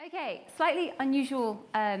Okay, slightly unusual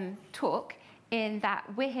talk in that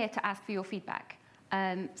we're here to ask for your feedback.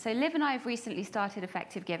 So Liv and I have recently started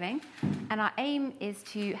Effective Giving, and our aim is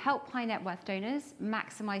to help high net worth donors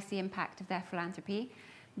maximize the impact of their philanthropy,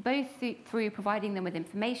 both through providing them with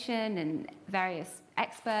information and various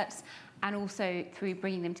experts, and also through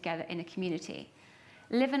bringing them together in a community.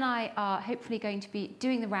 Liv and I are hopefully going to be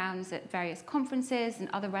doing the rounds at various conferences and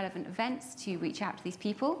other relevant events to reach out to these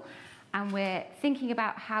people, and we're thinking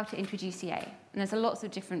about how to introduce EA. And there's lots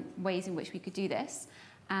of different ways in which we could do this,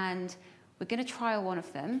 and we're going to trial one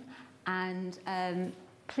of them, and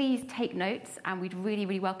please take notes, and we'd really,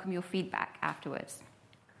 really welcome your feedback afterwards.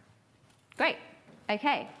 Great.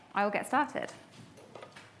 Okay, I will get started.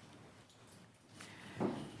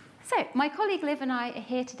 So, my colleague Liv and I are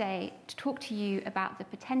here today to talk to you about the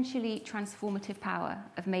potentially transformative power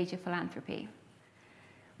of major philanthropy.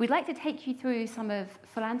 We'd like to take you through some of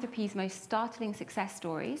philanthropy's most startling success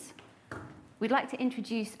stories. We'd like to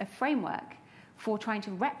introduce a framework for trying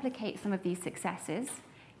to replicate some of these successes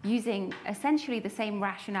using essentially the same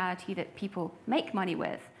rationality that people make money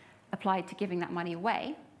with applied to giving that money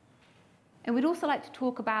away. And we'd also like to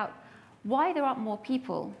talk about why there aren't more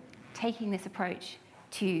people taking this approach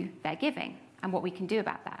to their giving and what we can do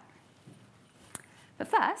about that. But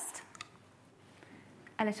first,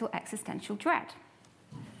 a little existential dread.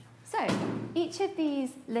 So, each of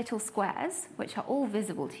these little squares, which are all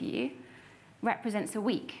visible to you, represents a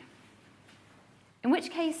week. In which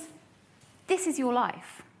case, this is your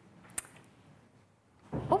life.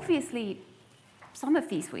 Obviously, some of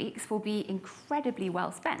these weeks will be incredibly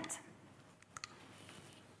well spent.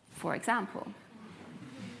 For example.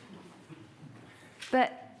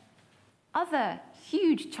 But other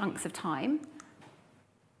huge chunks of time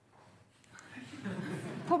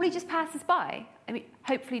probably just passes by. I mean,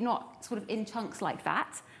 hopefully not sort of in chunks like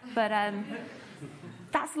that, but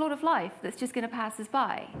that's a lot of life that's just going to pass us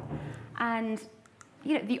by. And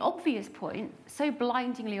you know, the obvious point, so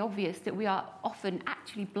blindingly obvious that we are often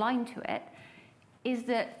actually blind to it, is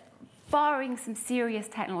that barring some serious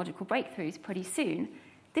technological breakthroughs pretty soon,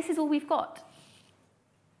 this is all we've got.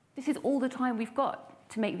 This is all the time we've got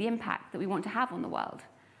to make the impact that we want to have on the world.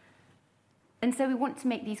 And so we want to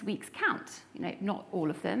make these weeks count, you know, not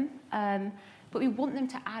all of them, but we want them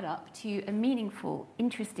to add up to a meaningful,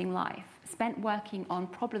 interesting life spent working on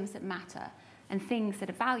problems that matter and things that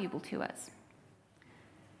are valuable to us.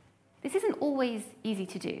 This isn't always easy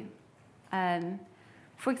to do.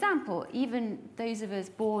 For example, even those of us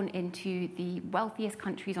born into the wealthiest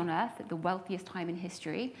countries on earth at the wealthiest time in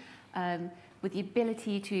history, with the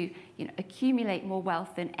ability to accumulate more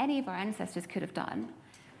wealth than any of our ancestors could have done,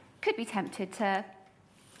 could be tempted to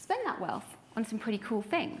spend that wealth on some pretty cool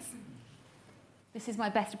things. This is my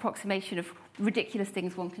best approximation of ridiculous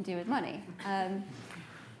things one can do with money.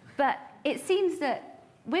 But it seems that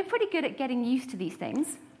we're pretty good at getting used to these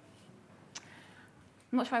things.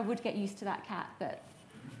 I'm not sure I would get used to that cat, but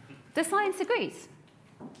the science agrees.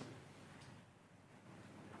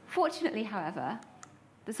 Fortunately, however,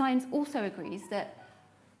 the science also agrees that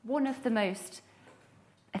one of the most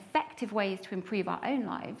effective ways to improve our own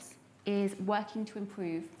lives is working to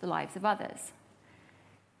improve the lives of others.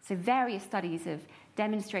 So various studies have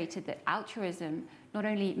demonstrated that altruism not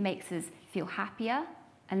only makes us feel happier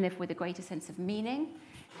and live with a greater sense of meaning,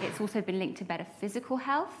 it's also been linked to better physical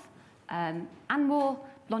health and more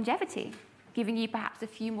longevity, giving you perhaps a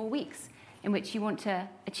few more weeks in which you want to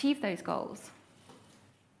achieve those goals.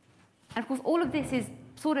 And of course, all of this is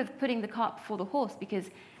sort of putting the cart before the horse, because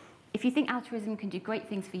if you think altruism can do great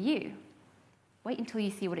things for you, wait until you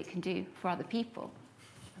see what it can do for other people.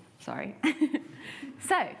 Sorry.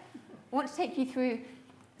 So, I want to take you through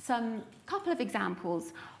some couple of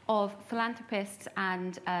examples of philanthropists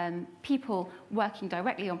and people working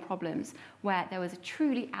directly on problems where there was a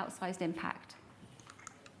truly outsized impact.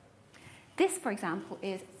 This, for example,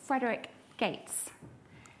 is Frederick Gates.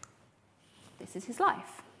 This is his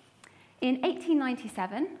life. In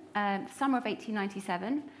 1897, summer of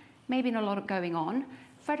 1897, maybe not a lot going on,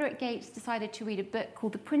 Frederick Gates decided to read a book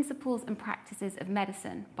called The Principles and Practices of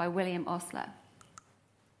Medicine by William Osler.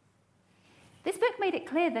 This book made it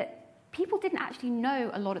clear that people didn't actually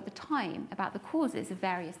know a lot at the time about the causes of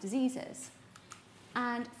various diseases.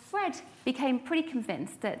 And Fred became pretty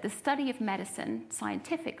convinced that the study of medicine,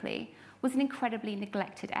 scientifically, was an incredibly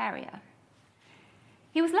neglected area.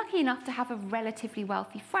 He was lucky enough to have a relatively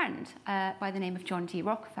wealthy friend by the name of John D.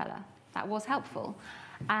 Rockefeller. That was helpful.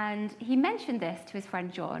 And he mentioned this to his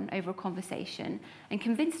friend John over a conversation and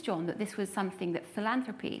convinced John that this was something that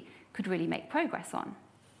philanthropy could really make progress on.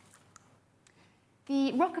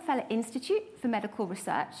 The Rockefeller Institute for Medical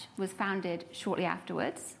Research was founded shortly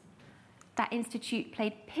afterwards, That institute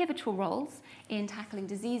played pivotal roles in tackling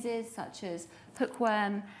diseases such as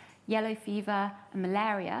hookworm, yellow fever, and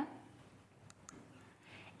malaria.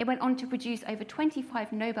 It went on to produce over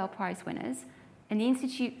 25 Nobel Prize winners, and the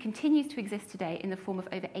institute continues to exist today in the form of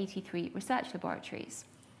over 83 research laboratories.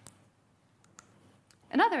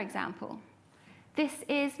 Another example, this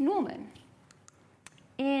is Norman.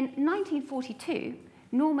 In 1942,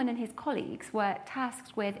 Norman and his colleagues were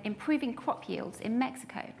tasked with improving crop yields in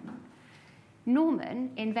Mexico.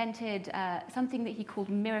 Norman invented something that he called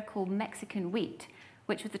miracle Mexican wheat,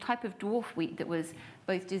 which was the type of dwarf wheat that was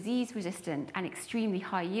both disease-resistant and extremely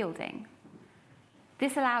high-yielding.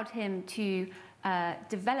 This allowed him to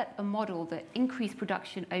develop a model that increased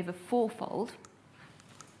production over fourfold.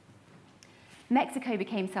 Mexico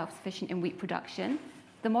became self-sufficient in wheat production.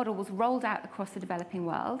 The model was rolled out across the developing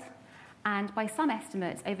world, and by some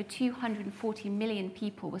estimates, over 240 million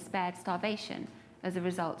people were spared starvation as a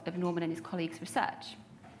result of Norman and his colleagues' research.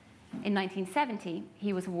 In 1970,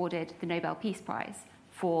 he was awarded the Nobel Peace Prize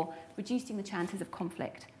for reducing the chances of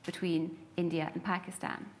conflict between India and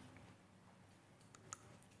Pakistan.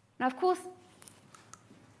 Now, of course,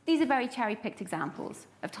 these are very cherry-picked examples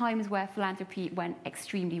of times where philanthropy went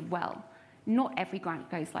extremely well. Not every grant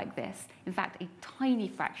goes like this. In fact, a tiny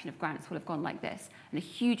fraction of grants will have gone like this, and a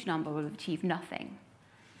huge number will have achieved nothing.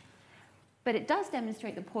 But it does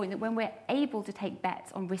demonstrate the point that when we're able to take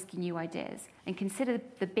bets on risky new ideas and consider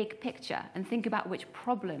the big picture and think about which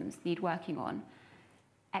problems need working on,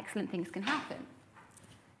 excellent things can happen.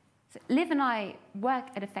 So Liv and I work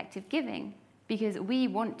at Effective Giving because we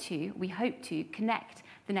hope to connect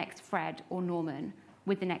the next Fred or Norman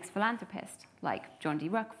with the next philanthropist, like John D.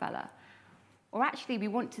 Rockefeller. Or actually, we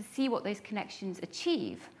want to see what those connections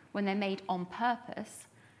achieve when they're made on purpose,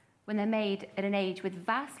 when they're made at an age with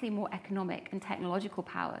vastly more economic and technological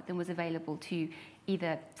power than was available to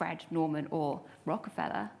either Fred, Norman, or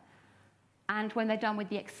Rockefeller, and when they're done with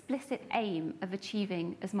the explicit aim of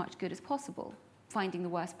achieving as much good as possible, finding the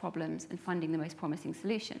worst problems and funding the most promising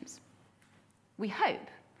solutions. We hope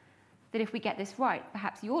that if we get this right,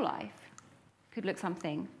 perhaps your life could look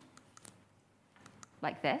something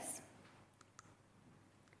like this.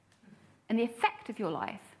 And the effect of your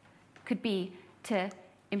life could be to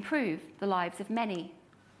improve the lives of many,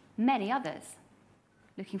 many others,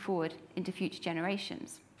 looking forward into future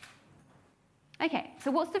generations. Okay,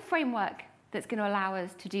 so what's the framework that's going to allow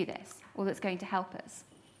us to do this, or that's going to help us?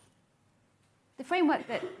 The framework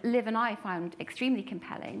that Liv and I found extremely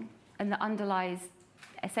compelling, and that underlies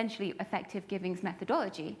essentially Effective Giving's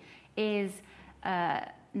methodology, is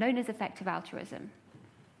known as effective altruism.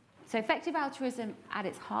 So effective altruism, at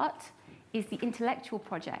its heart, is the intellectual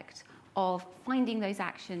project of finding those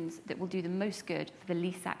actions that will do the most good for the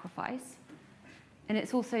least sacrifice. And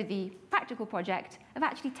it's also the practical project of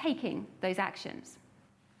actually taking those actions.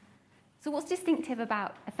 So what's distinctive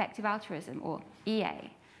about effective altruism, or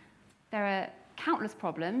EA? There are countless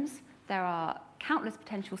problems, there are countless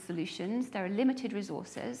potential solutions, there are limited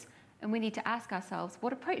resources, and we need to ask ourselves,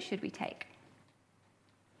 what approach should we take?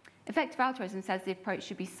 Effective altruism says the approach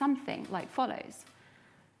should be something like follows.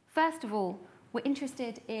 First of all, we're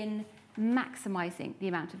interested in maximizing the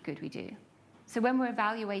amount of good we do. So when we're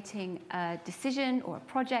evaluating a decision or a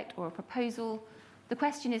project or a proposal, the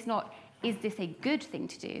question is not, is this a good thing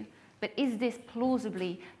to do, but is this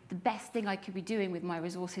plausibly the best thing I could be doing with my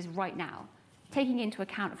resources right now, taking into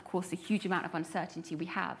account, of course, the huge amount of uncertainty we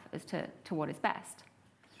have as to what is best.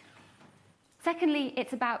 Secondly,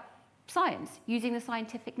 it's about science, using the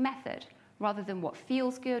scientific method, rather than what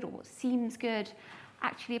feels good or what seems good,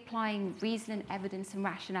 actually applying reason and evidence and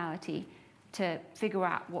rationality to figure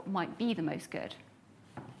out what might be the most good.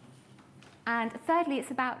 And thirdly, it's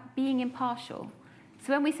about being impartial.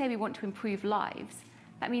 So when we say we want to improve lives,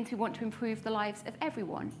 that means we want to improve the lives of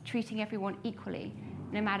everyone, treating everyone equally,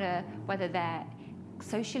 no matter whether they're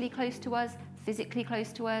socially close to us, physically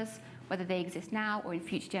close to us, whether they exist now or in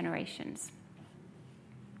future generations.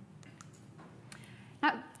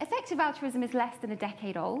 Now, effective altruism is less than a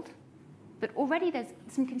decade old, but already there's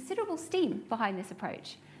some considerable steam behind this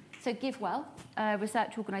approach. So GiveWell, a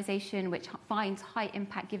research organisation which finds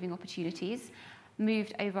high-impact giving opportunities,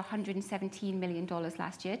 moved over $117 million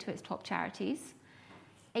last year to its top charities.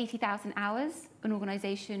 80,000 Hours, an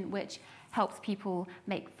organisation which helps people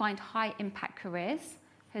find high-impact careers,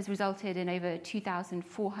 has resulted in over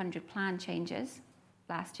 2,400 plan changes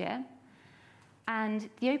last year. And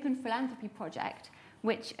the Open Philanthropy Project,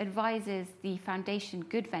 which advises the foundation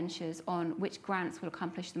Good Ventures on which grants will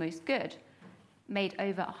accomplish the most good, made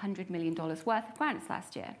over $100 million worth of grants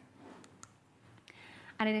last year.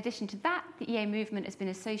 And in addition to that, the EA movement has been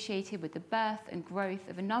associated with the birth and growth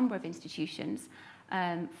of a number of institutions.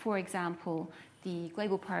 For example, the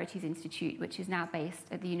Global Priorities Institute, which is now based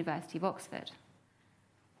at the University of Oxford.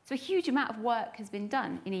 So a huge amount of work has been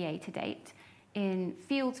done in EA to date in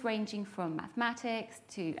fields ranging from mathematics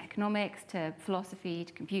to economics to philosophy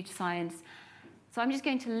to computer science. So I'm just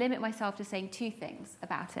going to limit myself to saying two things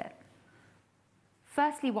about it.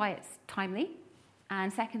 Firstly, why it's timely,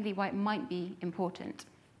 and secondly, why it might be important.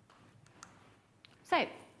 So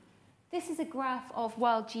this is a graph of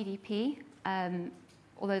world GDP,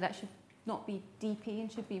 although that should not be DP and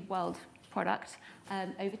should be world product,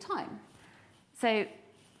 over time. So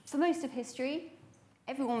for most of history,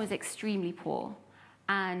 everyone was extremely poor,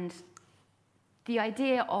 and the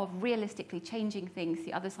idea of realistically changing things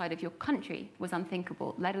the other side of your country was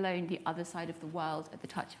unthinkable, let alone the other side of the world at the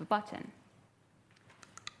touch of a button.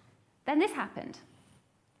 Then this happened.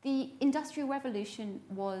 The Industrial Revolution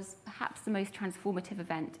was perhaps the most transformative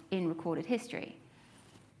event in recorded history.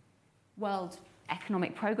 World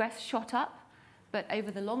economic progress shot up, but over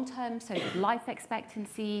the long term, so did life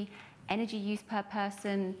expectancy, energy use per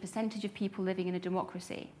person, percentage of people living in a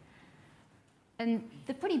democracy. And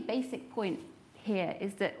the pretty basic point here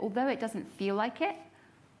is that although it doesn't feel like it,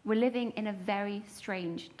 we're living in a very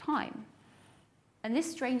strange time. And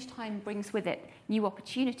this strange time brings with it new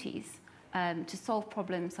opportunities to solve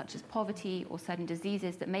problems such as poverty or certain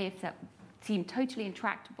diseases that may have seemed totally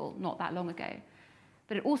intractable not that long ago.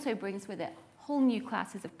 But it also brings with it whole new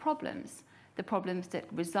classes of problems, the problems that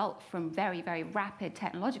result from very, very rapid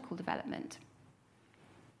technological development.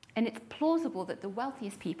 And it's plausible that the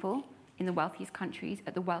wealthiest people in the wealthiest countries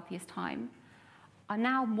at the wealthiest time are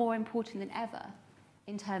now more important than ever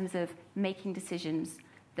in terms of making decisions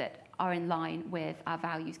that are in line with our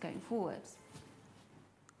values going forwards.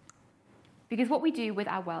 Because what we do with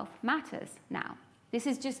our wealth matters now. This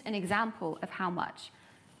is just an example of how much.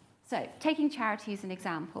 So, taking charity as an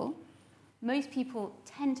example, most people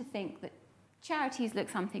tend to think that charities look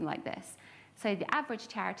something like this. So the average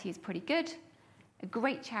charity is pretty good. A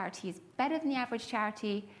great charity is better than the average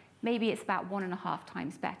charity. Maybe it's about 1.5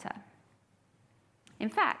 times better. In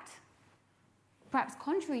fact, perhaps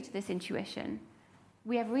contrary to this intuition,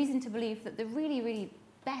 we have reason to believe that the really, really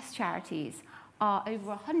best charities are over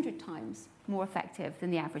 100 times more effective than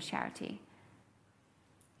the average charity.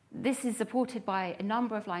 This is supported by a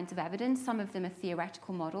number of lines of evidence. Some of them are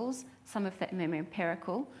theoretical models, some of them are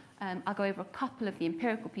empirical. I'll go over a couple of the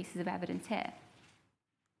empirical pieces of evidence here.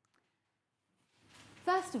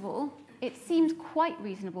 First of all, it seems quite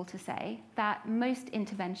reasonable to say that most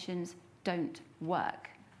interventions don't work,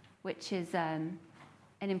 which is an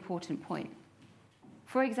important point.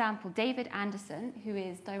 For example, David Anderson, who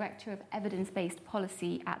is Director of Evidence-Based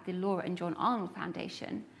Policy at the Laura and John Arnold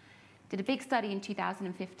Foundation, did a big study in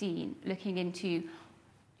 2015 looking into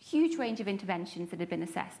a huge range of interventions that had been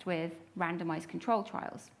assessed with randomized control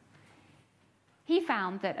trials. He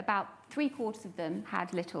found that about 3/4 of them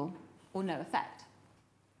had little or no effect.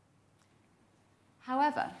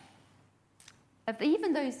 However, of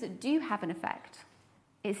even those that do have an effect,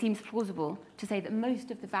 it seems plausible to say that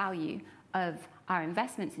most of the value of our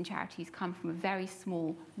investments in charities come from a very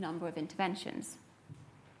small number of interventions.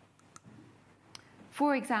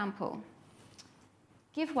 For example,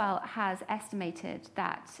 GiveWell has estimated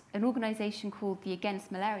that an organization called the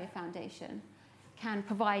Against Malaria Foundation can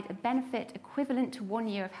provide a benefit equivalent to 1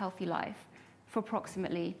 year of healthy life for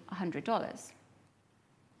approximately $100.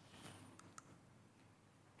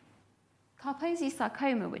 Kaposi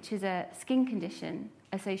sarcoma, which is a skin condition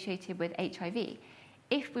associated with HIV,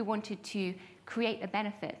 if we wanted to create a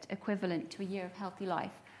benefit equivalent to a year of healthy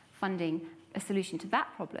life funding a solution to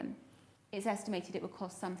that problem, it's estimated it would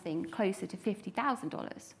cost something closer to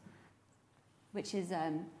 $50,000, which is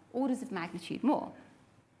orders of magnitude more.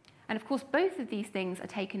 And of course, both of these things are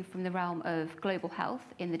taken from the realm of global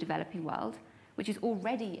health in the developing world, which is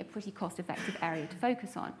already a pretty cost-effective area to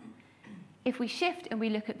focus on. If we shift and we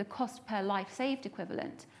look at the cost per life saved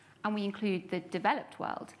equivalent, and we include the developed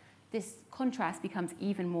world, this contrast becomes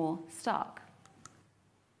even more stark.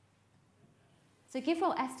 So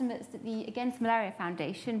GiveWell estimates that the Against Malaria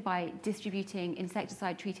Foundation, by distributing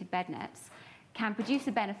insecticide-treated bed nets, can produce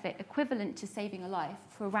a benefit equivalent to saving a life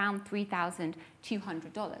for around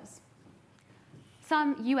 $3,200.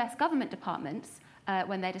 Some US government departments,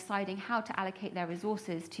 when they're deciding how to allocate their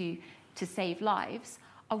resources to save lives,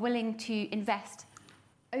 are willing to invest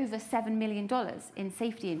over $7 million in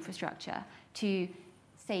safety infrastructure to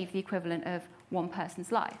save the equivalent of one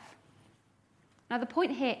person's life. Now, the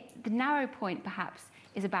point here, the narrow point perhaps,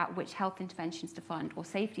 is about which health interventions to fund or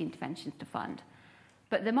safety interventions to fund.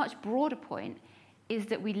 But the much broader point is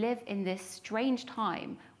that we live in this strange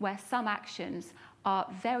time where some actions are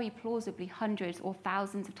very plausibly hundreds or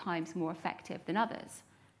thousands of times more effective than others.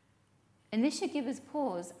 And this should give us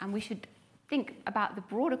pause, and we should think about the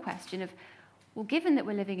broader question of, well, given that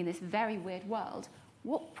we're living in this very weird world,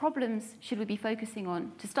 what problems should we be focusing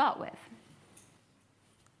on to start with?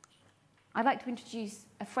 I'd like to introduce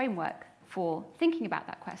a framework for thinking about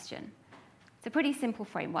that question. It's a pretty simple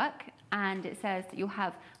framework, and it says that you'll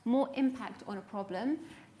have more impact on a problem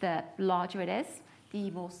the larger it is,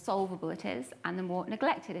 the more solvable it is, and the more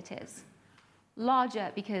neglected it is.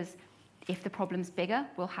 Larger because if the problem's bigger,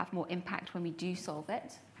 we'll have more impact when we do solve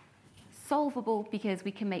it. Solvable because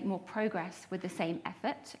we can make more progress with the same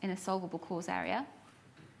effort in a solvable cause area.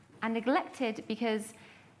 And neglected because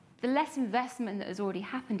the less investment that has already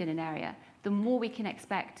happened in an area, the more we can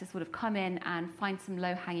expect to sort of come in and find some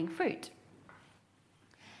low-hanging fruit.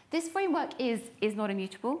 This framework is not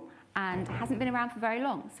immutable and hasn't been around for very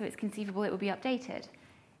long, so it's conceivable it will be updated.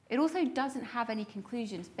 It also doesn't have any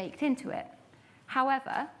conclusions baked into it.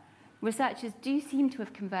 However, researchers do seem to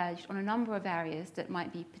have converged on a number of areas that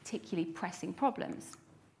might be particularly pressing problems.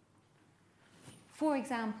 For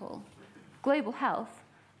example, global health,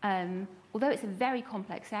 although it's a very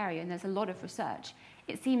complex area and there's a lot of research,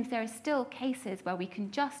 it seems there are still cases where we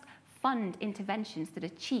can just fund interventions that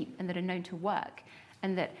are cheap and that are known to work,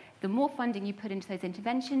 and that the more funding you put into those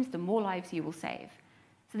interventions, the more lives you will save.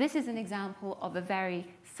 So this is an example of a very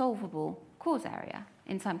solvable cause area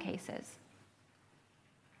in some cases.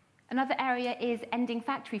 Another area is ending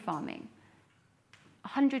factory farming.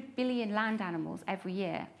 100 billion land animals every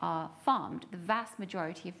year are farmed, the vast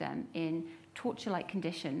majority of them in torture-like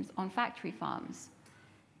conditions on factory farms.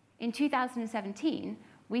 In 2017,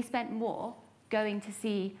 we spent more going to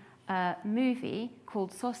see a movie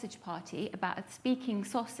called Sausage Party about a speaking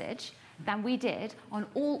sausage than we did on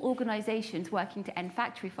all organizations working to end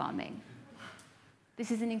factory farming.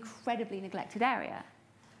 This is an incredibly neglected area.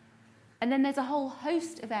 And then there's a whole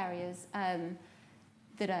host of areas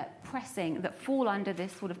that are pressing, that fall under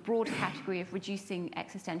this sort of broad category of reducing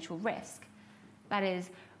existential risk. That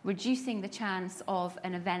is, reducing the chance of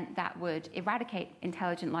an event that would eradicate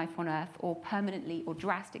intelligent life on Earth or permanently or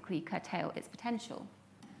drastically curtail its potential.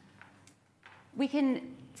 We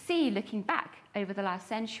can see, looking back over the last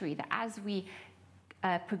century, that as we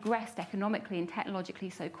progressed economically and technologically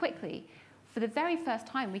so quickly, for the very first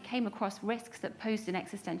time, we came across risks that posed an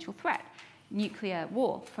existential threat. Nuclear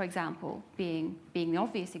war, for example, being the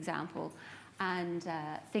obvious example, and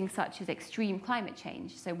things such as extreme climate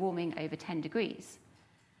change, so warming over 10 degrees.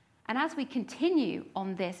 And as we continue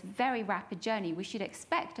on this very rapid journey, we should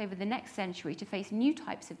expect over the next century to face new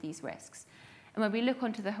types of these risks. And when we look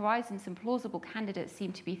onto the horizon, some plausible candidates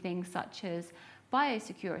seem to be things such as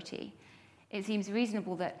biosecurity. It seems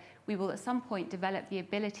reasonable that we will at some point develop the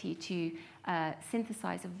ability to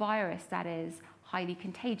synthesize a virus that is highly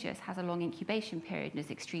contagious, has a long incubation period, and is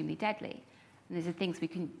extremely deadly. And these are things we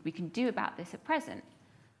can do about this at present.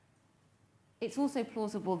 It's also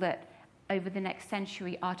plausible that over the next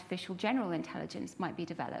century, artificial general intelligence might be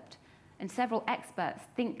developed. And several experts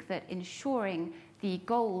think that ensuring the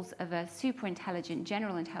goals of a super-intelligent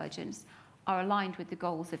general intelligence are aligned with the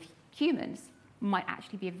goals of humans might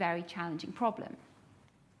actually be a very challenging problem.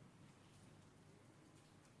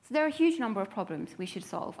 So there are a huge number of problems we should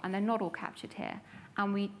solve, and they're not all captured here.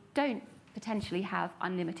 And we don't potentially have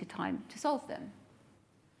unlimited time to solve them.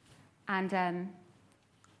 And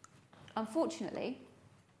unfortunately,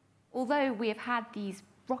 although we have had these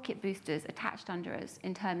rocket boosters attached under us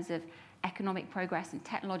in terms of economic progress and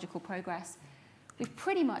technological progress, we've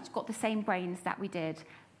pretty much got the same brains that we did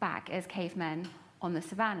back as cavemen on the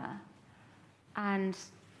savannah. And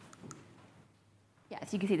yeah,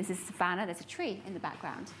 as you can see, this is savannah. There's a tree in the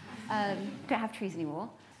background. Don't have trees anymore.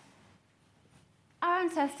 Our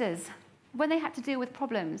ancestors, when they had to deal with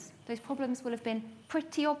problems, those problems will have been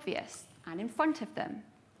pretty obvious and in front of them.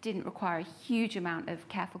 Didn't require a huge amount of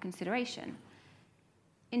careful consideration.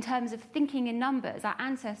 In terms of thinking in numbers, our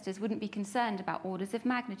ancestors wouldn't be concerned about orders of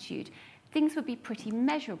magnitude. Things would be pretty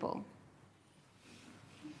measurable.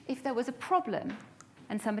 If there was a problem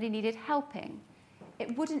and somebody needed helping,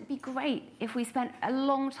 it wouldn't be great if we spent a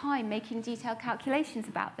long time making detailed calculations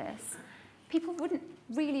about this. People wouldn't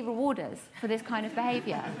really reward us for this kind of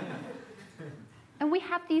behavior. And we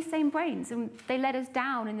have these same brains, and they let us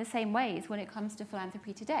down in the same ways when it comes to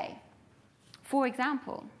philanthropy today. For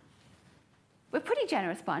example, we're a pretty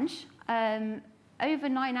generous bunch. Over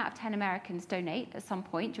 9 out of 10 Americans donate at some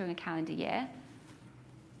point during a calendar year.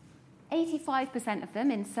 85% of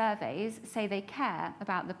them in surveys say they care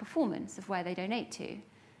about the performance of where they donate to. It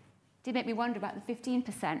did make me wonder about the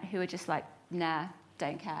 15% who are just like, nah,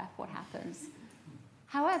 don't care what happens.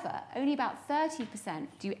 However, only about 30%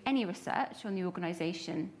 do any research on the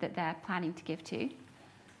organisation that they're planning to give to.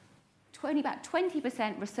 Only about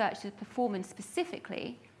 20% research the performance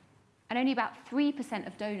specifically, and only about 3%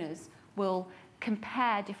 of donors will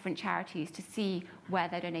compare different charities to see where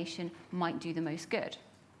their donation might do the most good.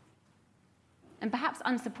 And perhaps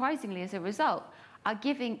unsurprisingly, as a result, our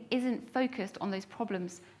giving isn't focused on those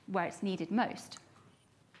problems where it's needed most.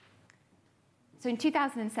 So in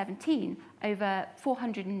 2017, over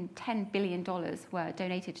 $410 billion were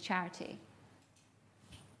donated to charity.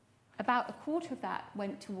 About a quarter of that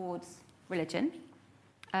went towards religion,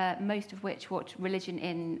 most of which were religion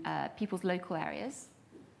in people's local areas.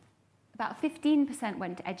 About 15%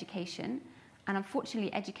 went to education, and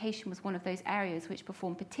unfortunately education was one of those areas which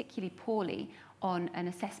performed particularly poorly on an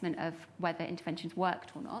assessment of whether interventions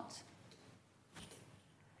worked or not.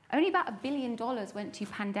 Only about $1 billion went to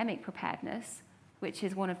pandemic preparedness, which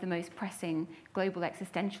is one of the most pressing global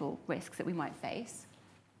existential risks that we might face.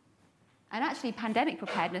 And actually, pandemic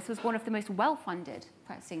preparedness was one of the most well-funded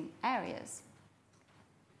pressing areas.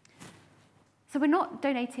 So we're not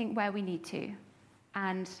donating where we need to,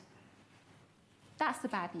 and that's the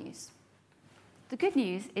bad news. The good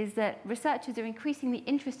news is that researchers are increasingly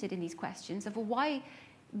interested in these questions of, well,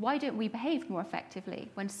 why don't we behave more effectively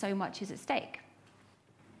when so much is at stake?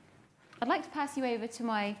 I'd like to pass you over to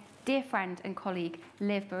my dear friend and colleague,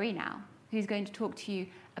 Liv Burry now, who's going to talk to you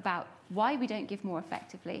about why we don't give more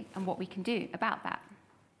effectively and what we can do about that.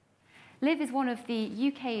 Liv is one of the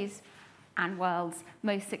UK's and world's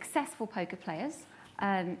most successful poker players.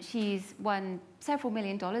 She's won several $1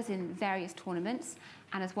 million in various tournaments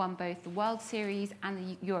and has won both the World Series and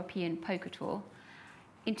the European Poker Tour.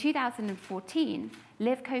 In 2014,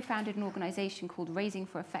 Liv co-founded an organisation called Raising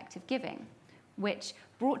for Effective Giving, which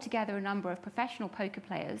brought together a number of professional poker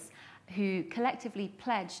players who collectively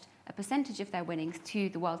pledged a percentage of their winnings to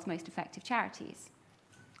the world's most effective charities.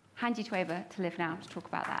 Hand you over to Liv now to talk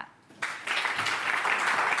about that.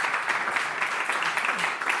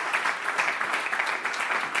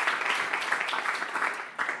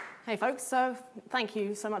 Hey folks, so thank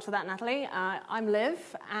you so much for that, Natalie. I'm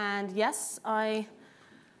Liv, and yes, I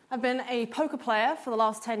have been a poker player for the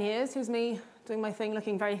last 10 years. Here's me doing my thing,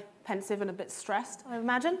 looking very pensive and a bit stressed, I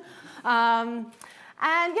imagine. And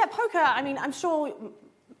yeah, poker, I mean, I'm sure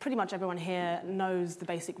pretty much everyone here knows the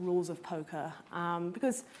basic rules of poker,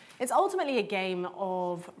 because it's ultimately a game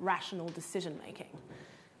of rational decision-making.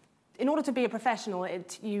 In order to be a professional,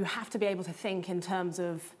 you have to be able to think in terms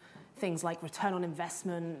of things like return on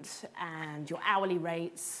investment and your hourly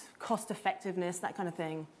rates, cost effectiveness, that kind of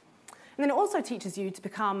thing. And then it also teaches you to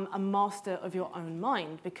become a master of your own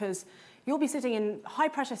mind, because you'll be sitting in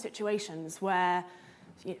high-pressure situations where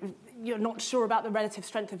you're not sure about the relative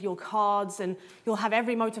strength of your cards, and you'll have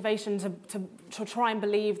every motivation to try and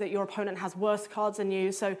believe that your opponent has worse cards than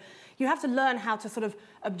you. So you have to learn how to sort of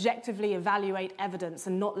objectively evaluate evidence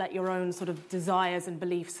and not let your own sort of desires and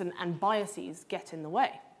beliefs and biases get in the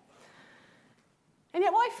way. And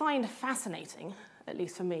yet what I find fascinating, at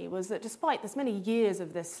least for me, was that despite this many years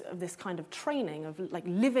of this kind of training, of like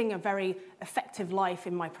living a very effective life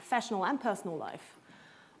in my professional and personal life,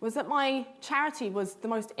 was that my charity was the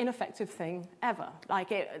most ineffective thing ever.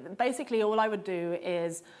 Basically all I would do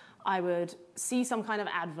is I would see some kind of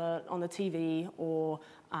advert on the TV or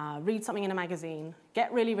read something in a magazine,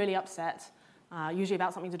 get really, really upset, usually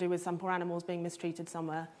about something to do with some poor animals being mistreated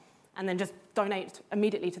somewhere, and then just donate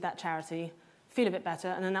immediately to that charity, feel a bit better,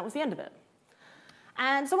 and then that was the end of it.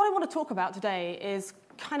 And so what I want to talk about today is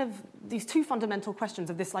kind of these two fundamental questions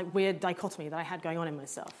of this like weird dichotomy that I had going on in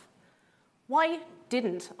myself. Why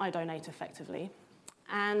didn't I donate effectively?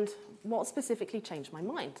 And what specifically changed my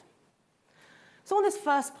mind? So on this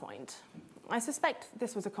first point, I suspect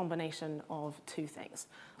this was a combination of two things.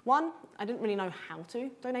 One, I didn't really know how to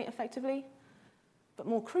donate effectively, but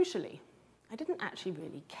more crucially, I didn't actually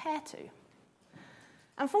really care to.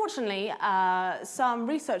 Unfortunately, some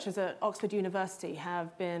researchers at Oxford University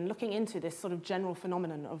have been looking into this sort of general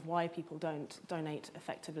phenomenon of why people don't donate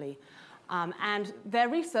effectively. And their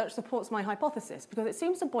research supports my hypothesis because it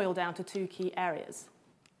seems to boil down to two key areas.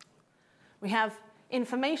 We have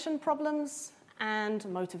information problems and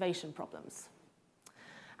motivation problems.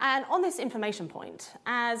 And on this information point,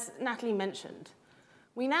 as Natalie mentioned,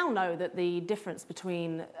 we now know that the difference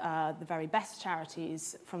between the very best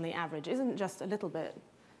charities from the average isn't just a little bit.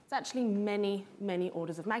 It's actually many, many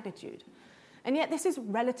orders of magnitude. And yet this is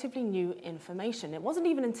relatively new information. It wasn't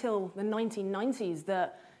even until the 1990s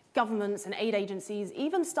that governments and aid agencies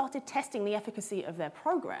even started testing the efficacy of their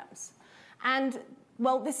programs. And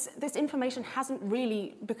well, this information hasn't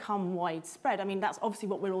really become widespread. I mean, that's obviously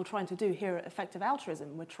what we're all trying to do here at Effective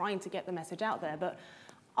Altruism. We're trying to get the message out there. But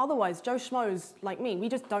otherwise, Joe Schmoes like me, we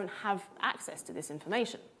just don't have access to this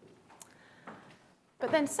information.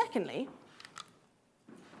 But then secondly,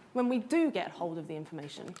 when we do get hold of the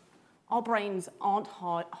information, our brains aren't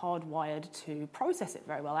hardwired to process it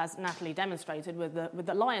very well, as Natalie demonstrated with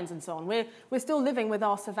the lions and so on. We're still living with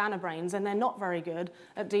our savannah brains, and they're not very good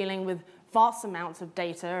at dealing with vast amounts of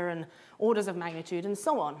data and orders of magnitude and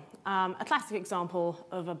so on. A classic example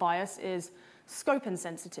of a bias is scope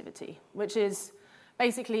insensitivity, which is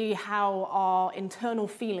basically how our internal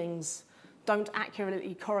feelings don't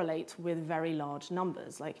accurately correlate with very large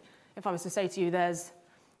numbers. Like, if I was to say to you, there's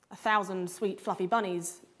 1,000 sweet fluffy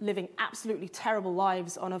bunnies living absolutely terrible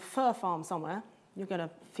lives on a fur farm somewhere, you're going to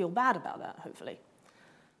feel bad about that, hopefully.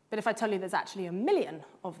 But if I tell you there's actually 1 million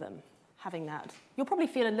of them having that, you'll probably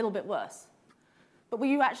feel a little bit worse. But will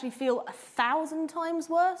you actually feel 1,000 times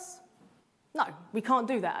worse? No, we can't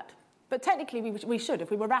do that. But technically, we should. If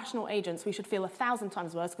we were rational agents, we should feel 1,000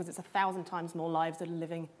 times worse because it's 1,000 times more lives that are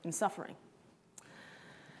living in suffering.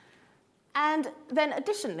 And then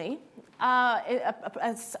additionally,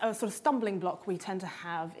 a sort of stumbling block we tend to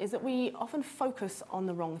have is that we often focus on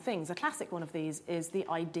the wrong things. A classic one of these is the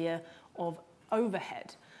idea of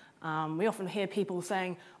overhead. We often hear people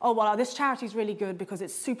saying, oh, well, this charity is really good because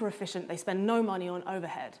it's super efficient. They spend no money on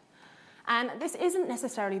overhead. And this isn't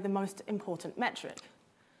necessarily the most important metric.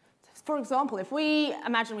 For example, if we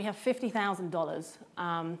imagine we have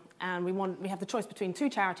 $50,000 and we have the choice between two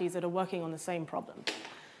charities that are working on the same problem.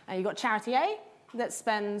 You've got Charity A that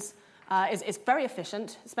spends, is very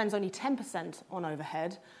efficient, spends only 10% on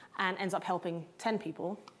overhead and ends up helping 10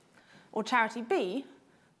 people. Or Charity B,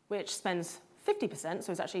 which spends 50%,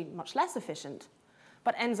 so it's actually much less efficient,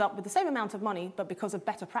 but ends up with the same amount of money, but because of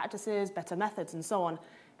better practices, better methods, and so on,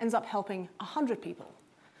 ends up helping 100 people.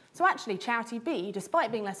 So actually, Charity B,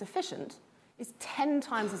 despite being less efficient, is 10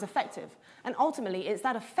 times as effective. And ultimately, it's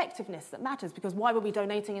that effectiveness that matters, because why were we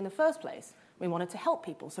donating in the first place? We wanted to help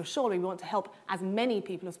people, so surely we want to help as many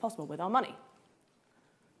people as possible with our money.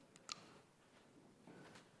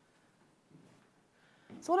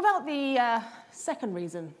 So what about the second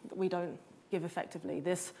reason that we don't give effectively?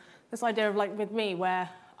 This idea of, like with me, where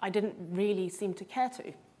I didn't really seem to care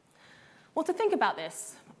to. Well, to think about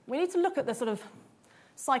this, we need to look at the sort of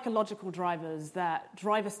psychological drivers that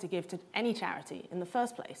drive us to give to any charity in the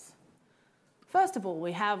first place. First of all,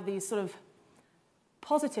 we have these sort of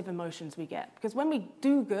positive emotions we get, because when we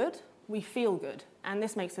do good, we feel good, and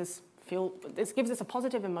this makes us feel, this gives us a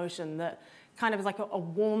positive emotion that kind of is like a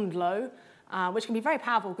warm glow, which can be very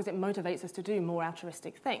powerful because it motivates us to do more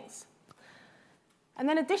altruistic things. And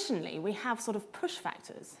then additionally, we have sort of push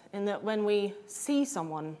factors in that when we see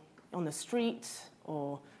someone on the street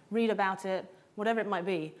or read about it, whatever it might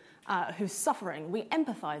be, who's suffering, we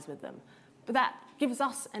empathize with them. But that gives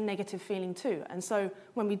us a negative feeling too. And so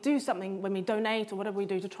when we do something, when we donate or whatever we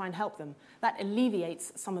do to try and help them, that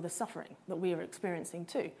alleviates some of the suffering that we are experiencing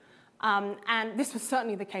too. And this was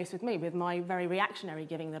certainly the case with me, with my very reactionary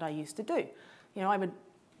giving that I used to do. You know, I would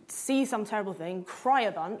see some terrible thing, cry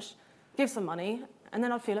a bunch, give some money, and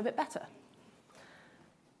then I'd feel a bit better.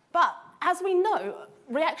 But as we know,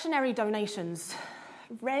 reactionary donations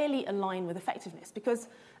rarely align with effectiveness, because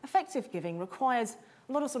effective giving requires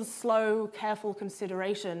a lot of sort of slow, careful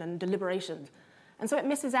consideration and deliberation. And so it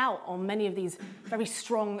misses out on many of these very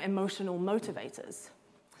strong emotional motivators.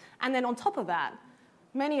 And then on top of that,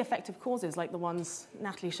 many effective causes, like the ones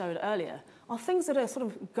Natalie showed earlier, are things that are sort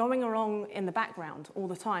of going along in the background all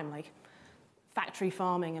the time, like factory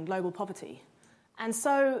farming and global poverty. And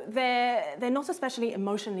so they're not especially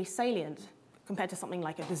emotionally salient compared to something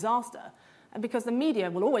like a disaster. And because the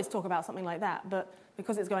media will always talk about something like that, but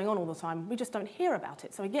because it's going on all the time, we just don't hear about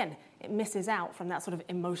it. So again, it misses out from that sort of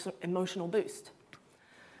emotional boost.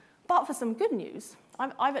 But for some good news,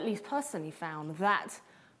 I've at least personally found that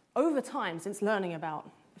over time, since learning about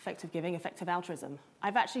effective giving, effective altruism,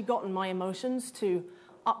 I've actually gotten my emotions to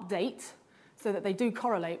update so that they do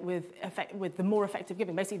correlate with the more effective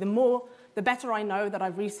giving. Basically, the better I know that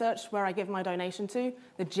I've researched where I give my donation to,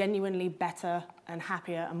 the genuinely better and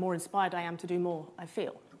happier and more inspired I am to do more I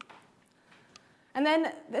feel. And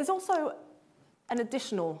then there's also an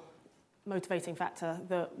additional motivating factor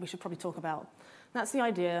that we should probably talk about. That's the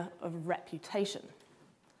idea of reputation.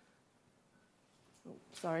 Oh,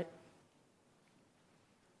 sorry.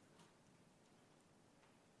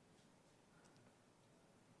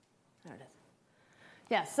 There it is.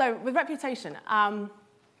 Yeah, so with reputation,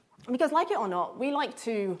 because like it or not, we like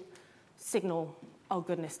to signal our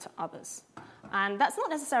goodness to others. And that's not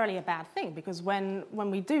necessarily a bad thing, because when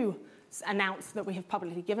we do announce that we have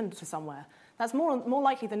publicly given to somewhere, that's more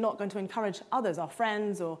likely than not going to encourage others, our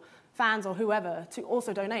friends or fans or whoever, to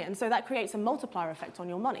also donate. And so that creates a multiplier effect on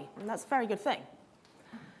your money, and that's a very good thing.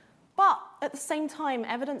 But at the same time,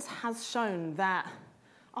 evidence has shown that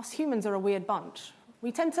us humans are a weird bunch.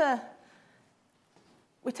 We tend to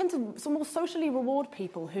more socially reward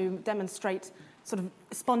people who demonstrate sort of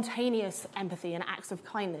spontaneous empathy and acts of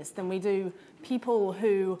kindness than we do people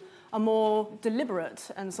who are more deliberate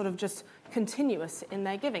and sort of just continuous in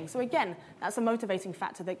their giving. So again, that's a motivating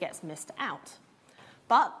factor that gets missed out.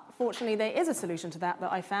 But fortunately, there is a solution to that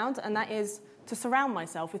I found, and that is to surround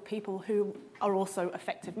myself with people who are also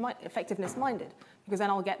effectiveness-minded, because then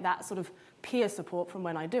I'll get that sort of peer support from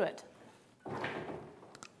when I do it.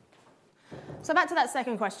 So back to that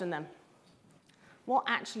second question then. What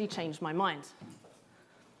actually changed my mind?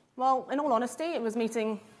 Well, in all honesty, it was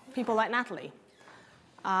meeting people like Natalie.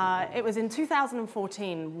 It was in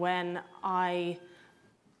 2014 when I'd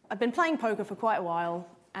been playing poker for quite a while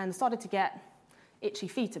and started to get itchy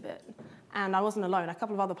feet a bit. And I wasn't alone. A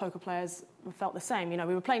couple of other poker players felt the same. You know,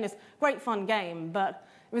 we were playing this great fun game, but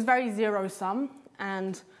it was very zero-sum,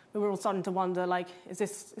 and we were all starting to wonder, like, is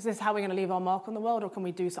this how we're going to leave our mark on the world, or can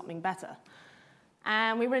we do something better?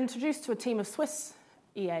 And we were introduced to a team of Swiss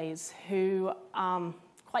EAs who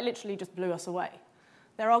quite literally just blew us away.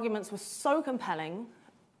 Their arguments were so compelling,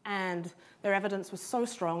 and their evidence was so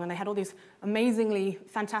strong, and they had all these amazingly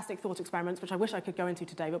fantastic thought experiments, which I wish I could go into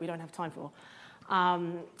today, but we don't have time for.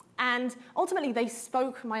 And ultimately, they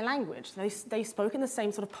spoke my language. They spoke in the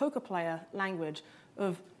same sort of poker player language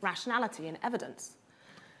of rationality and evidence.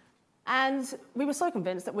 And we were so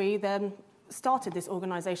convinced that we then started this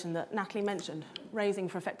organization that Natalie mentioned, Raising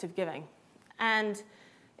for Effective Giving. And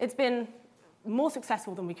it's been more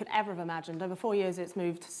successful than we could ever have imagined. Over 4 years, it's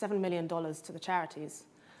moved $7 million to the charities.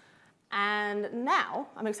 And now,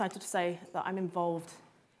 I'm excited to say that I'm involved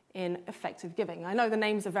in effective giving. I know the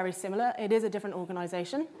names are very similar. It is a different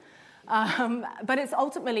organization. But it's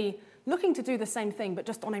ultimately looking to do the same thing, but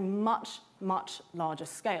just on a much, much larger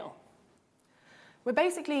scale. We're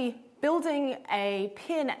basically building a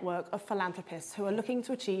peer network of philanthropists who are looking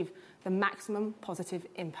to achieve the maximum positive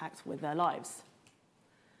impact with their lives.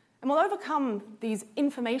 And we'll overcome these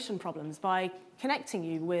information problems by connecting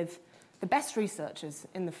you with the best researchers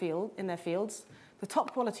in their fields, the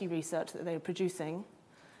top quality research that they're producing.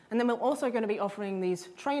 And then we're also going to be offering these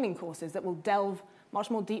training courses that will delve much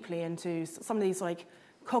more deeply into some of these like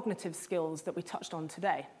cognitive skills that we touched on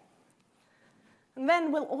today. And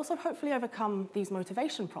then we'll also hopefully overcome these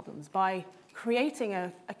motivation problems by creating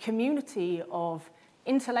a community of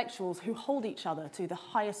intellectuals who hold each other to the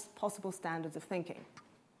highest possible standards of thinking.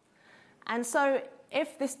 And so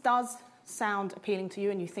if this does sound appealing to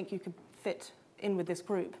you and you think you could fit in with this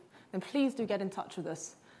group, then please do get in touch with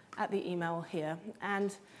us at the email here.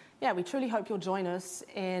 And yeah, we truly hope you'll join us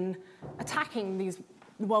in attacking the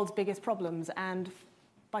world's biggest problems and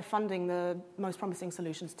by funding the most promising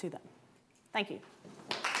solutions to them. Thank you.